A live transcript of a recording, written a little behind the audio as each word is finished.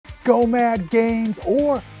GOMAD Gainz,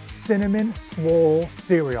 or Cinnamon Swole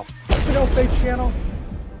Cereal. The No Fake channel,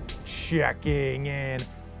 checking in.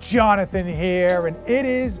 Jonathan here, and it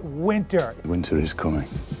is winter. Winter is coming.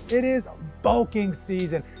 It is bulking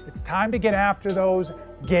season. It's time to get after those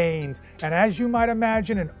gains. And as you might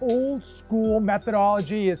imagine, an old school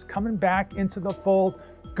methodology is coming back into the fold.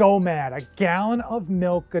 GOMAD, a gallon of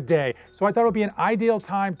milk a day. So I thought it would be an ideal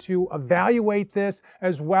time to evaluate this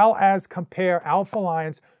as well as compare Alpha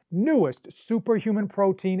Lion's newest superhuman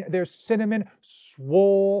protein, their Cinnamon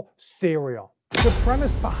Swole Cereal. The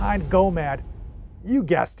premise behind GOMAD, you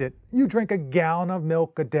guessed it, you drink a gallon of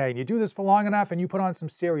milk a day. And you do this for long enough and you put on some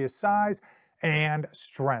serious size and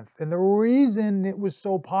strength. And the reason it was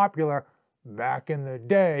so popular back in the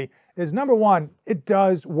day is, number one, it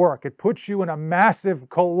does work. It puts you in a massive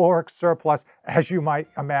caloric surplus, as you might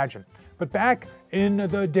imagine. But back in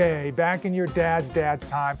the day, back in your dad's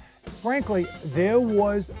time, frankly, there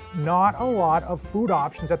was not a lot of food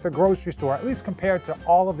options at the grocery store, at least compared to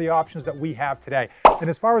all of the options that we have today. And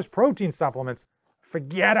as far as protein supplements,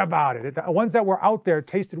 forget about it. The ones that were out there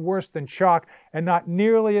tasted worse than chalk and not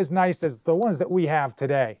nearly as nice as the ones that we have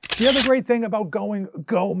today. The other great thing about going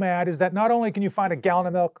GOMAD is that not only can you find a gallon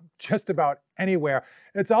of milk just about anywhere,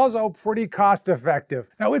 it's also pretty cost effective.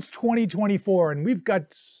 Now it's 2024 and we've got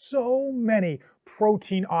so many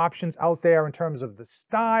protein options out there in terms of the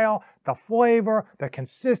style, the flavor, the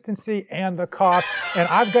consistency, and the cost. And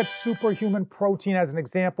I've got Superhuman Protein as an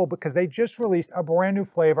example because they just released a brand new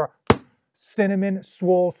flavor, Cinnamon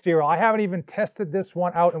Swole Cereal. I haven't even tested this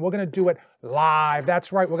one out, and we're gonna do it live.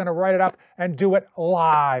 That's right, we're gonna write it up and do it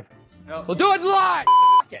live. We'll do it live.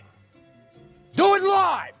 Do it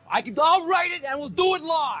live. I'll write it and we'll do it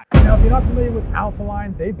live. Now, if you're not familiar with Alpha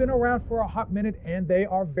Lion, they've been around for a hot minute and they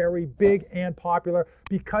are very big and popular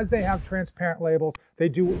because they have transparent labels. They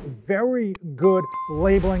do very good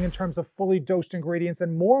labeling in terms of fully dosed ingredients,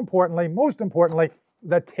 and most importantly,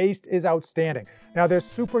 the taste is outstanding. Now, their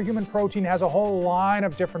Superhuman Protein has a whole line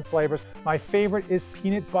of different flavors. My favorite is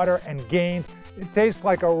peanut butter and Gainz. It tastes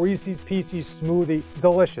like a Reese's Pieces smoothie,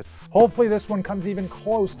 delicious. Hopefully this one comes even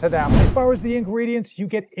close to that. As far as the ingredients, you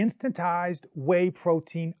get instantized whey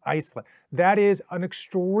protein isolate. That is an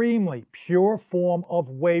extremely pure form of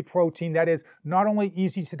whey protein that is not only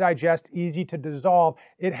easy to digest, easy to dissolve,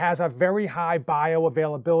 it has a very high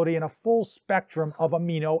bioavailability and a full spectrum of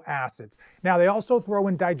amino acids. Now, they also throw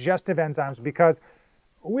in digestive enzymes because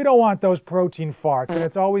we don't want those protein farts, and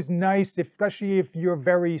it's always nice, especially if you're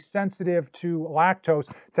very sensitive to lactose,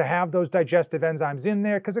 to have those digestive enzymes in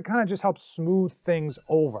there because it kind of just helps smooth things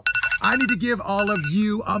over. I need to give all of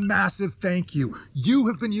you a massive thank you. You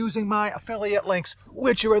have been using my affiliate links,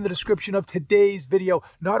 which are in the description of today's video.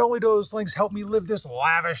 Not only do those links help me live this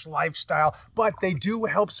lavish lifestyle, but they do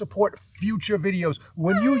help support future videos.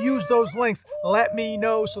 When you use those links, let me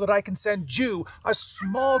know so that I can send you a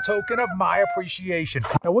small token of my appreciation.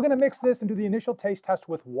 Now we're gonna mix this and do the initial taste test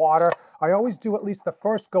with water. I always do at least the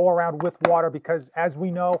first go around with water because, as we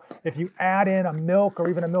know, if you add in a milk or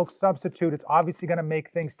even a milk substitute, it's obviously gonna make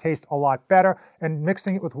things taste a lot better, and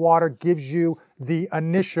mixing it with water gives you the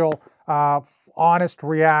initial honest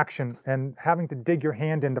reaction, and having to dig your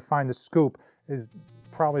hand in to find the scoop is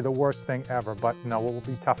probably the worst thing ever, but no, we'll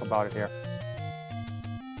be tough about it here.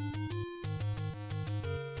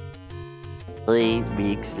 3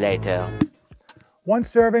 weeks later. One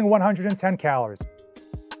serving, 110 calories.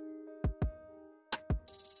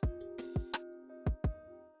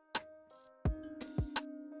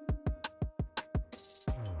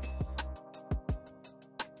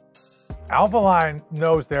 Alpha Lion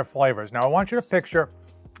knows their flavors. Now I want you to picture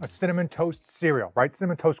a cinnamon toast cereal, right?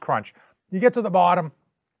 Cinnamon Toast Crunch. You get to the bottom,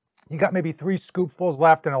 you got maybe 3 scoopfuls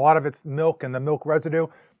left and a lot of it's milk and the milk residue.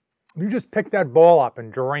 You just pick that bowl up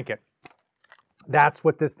and drink it. That's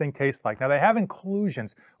what this thing tastes like. Now they have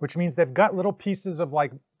inclusions, which means they've got little pieces of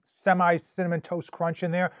like semi-cinnamon toast crunch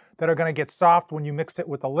in there that are gonna get soft when you mix it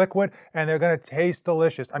with the liquid, and they're gonna taste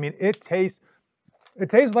delicious. I mean, it tastes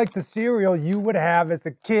like the cereal you would have as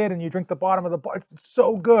a kid and you drink the bottom of the bowl. It's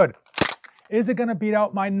so good. Is it gonna beat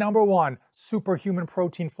out my #1 superhuman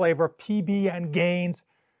protein flavor, PB and Gainz?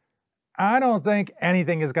 I don't think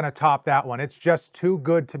anything is gonna top that one. It's just too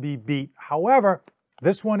good to be beat. However,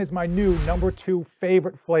 this one is my new #2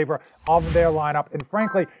 favorite flavor of their lineup. And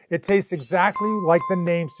frankly, it tastes exactly like the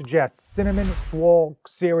name suggests. Cinnamon Swole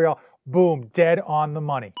Cereal. Boom, dead on the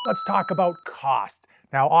money. Let's talk about cost.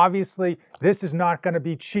 Now, obviously, this is not going to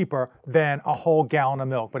be cheaper than a whole gallon of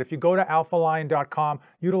milk. But if you go to alphalion.com,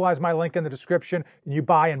 utilize my link in the description, and you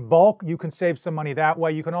buy in bulk, you can save some money that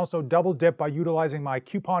way. You can also double dip by utilizing my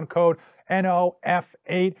coupon code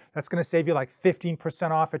NOF8. That's going to save you like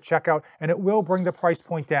 15% off at checkout, and it will bring the price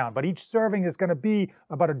point down. But each serving is going to be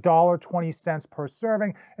about $1.20 per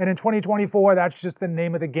serving. And in 2024, that's just the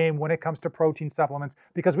name of the game when it comes to protein supplements,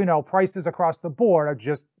 because we know prices across the board are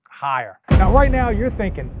just higher. Now, right now, you're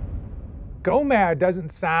thinking, GOMAD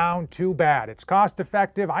doesn't sound too bad. It's cost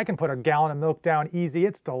effective. I can put a gallon of milk down easy.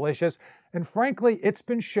 It's delicious. And frankly, it's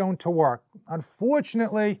been shown to work.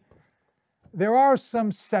 Unfortunately, there are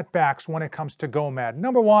some setbacks when it comes to GOMAD.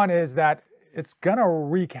 Number one is that it's gonna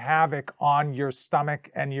wreak havoc on your stomach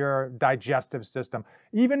and your digestive system.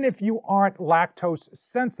 Even if you aren't lactose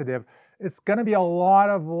sensitive, it's gonna be a lot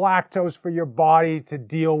of lactose for your body to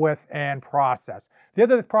deal with and process. The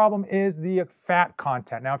other problem is the fat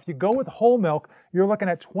content. Now, if you go with whole milk, you're looking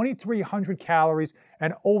at 2,300 calories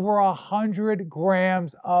and over 100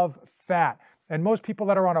 grams of fat. And most people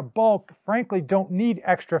that are on a bulk, frankly, don't need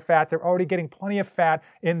extra fat. They're already getting plenty of fat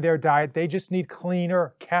in their diet. They just need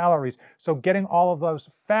cleaner calories. So getting all of those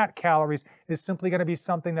fat calories is simply going to be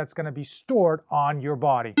something that's going to be stored on your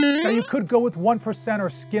body. Now, you could go with 1% or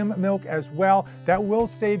skim milk as well. That will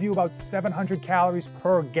save you about 700 calories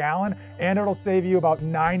per gallon, and it'll save you about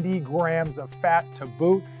 90 grams of fat to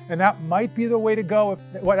boot. And that might be the way to go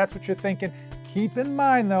if that's what you're thinking. Keep in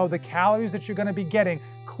mind, though, the calories that you're going to be getting.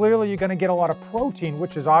 Clearly, you're going to get a lot of protein,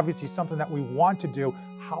 which is obviously something that we want to do.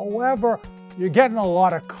 However, you're getting a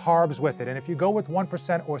lot of carbs with it. And if you go with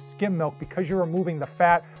 1% or skim milk, because you're removing the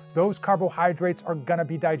fat, those carbohydrates are going to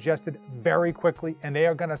be digested very quickly, and they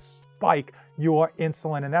are going to spike your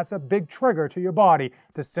insulin. And that's a big trigger to your body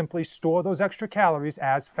to simply store those extra calories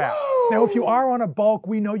as fat. Now, if you are on a bulk,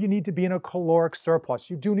 we know you need to be in a caloric surplus.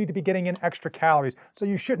 You do need to be getting in extra calories. So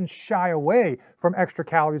you shouldn't shy away from extra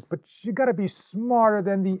calories, but you got to be smarter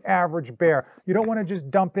than the average bear. You don't want to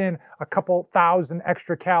just dump in a couple thousand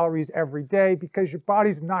extra calories every day, because your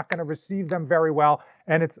body's not going to receive them very well.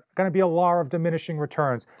 And it's going to be a law of diminishing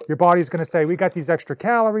returns. Your body's going to say, we got these extra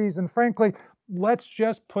calories, and frankly, let's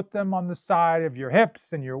just put them on the side of your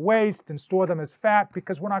hips and your waist and store them as fat,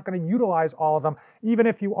 because we're not going to utilize all of them, even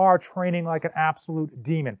if you are training like an absolute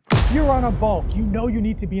demon. If you're on a bulk, you know you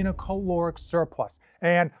need to be in a caloric surplus.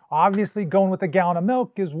 And obviously going with a gallon of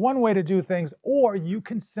milk is one way to do things, or you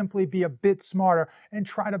can simply be a bit smarter and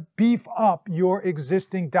try to beef up your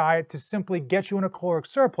existing diet to simply get you in a caloric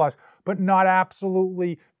surplus, but not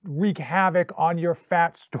absolutely wreak havoc on your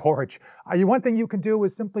fat storage. One thing you can do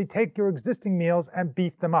is simply take your existing meals and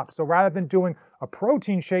beef them up. So rather than doing a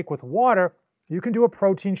protein shake with water, you can do a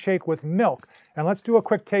protein shake with milk. And let's do a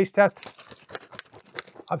quick taste test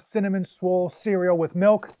of cinnamon swole cereal with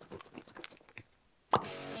milk.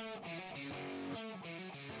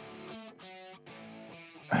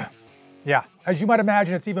 Yeah, as you might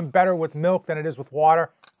imagine, it's even better with milk than it is with water.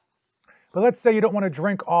 But let's say you don't want to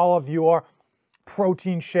drink all of your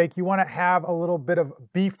protein shake. You want to have a little bit of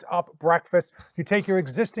beefed up breakfast. You take your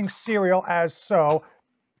existing cereal as so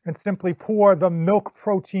and simply pour the milk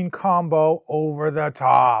protein combo over the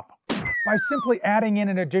top. By simply adding in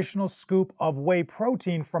an additional scoop of whey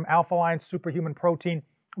protein from Alphaline Superhuman Protein,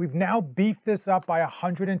 we've now beefed this up by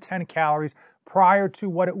 110 calories prior to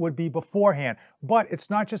what it would be beforehand. But it's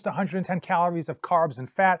not just 110 calories of carbs and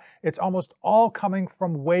fat, it's almost all coming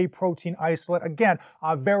from whey protein isolate. Again,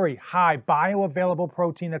 a very high bioavailable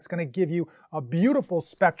protein that's going to give you a beautiful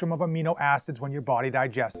spectrum of amino acids when your body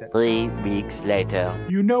digests it. 3 weeks later.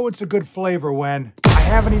 You know it's a good flavor when I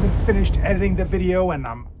haven't even finished editing the video and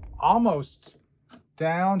I'm almost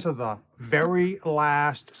down to the very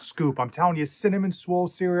last scoop. I'm telling you, cinnamon swole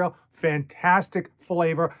cereal, fantastic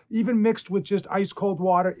flavor, even mixed with just ice cold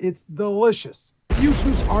water. It's delicious.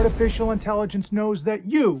 YouTube's artificial intelligence knows that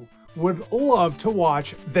you would love to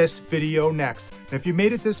watch this video next. And if you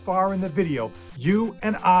made it this far in the video, you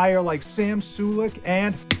and I are like Sam Sulek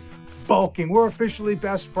and bulking. We're officially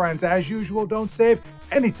best friends. As usual, don't save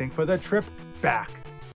anything for the trip back.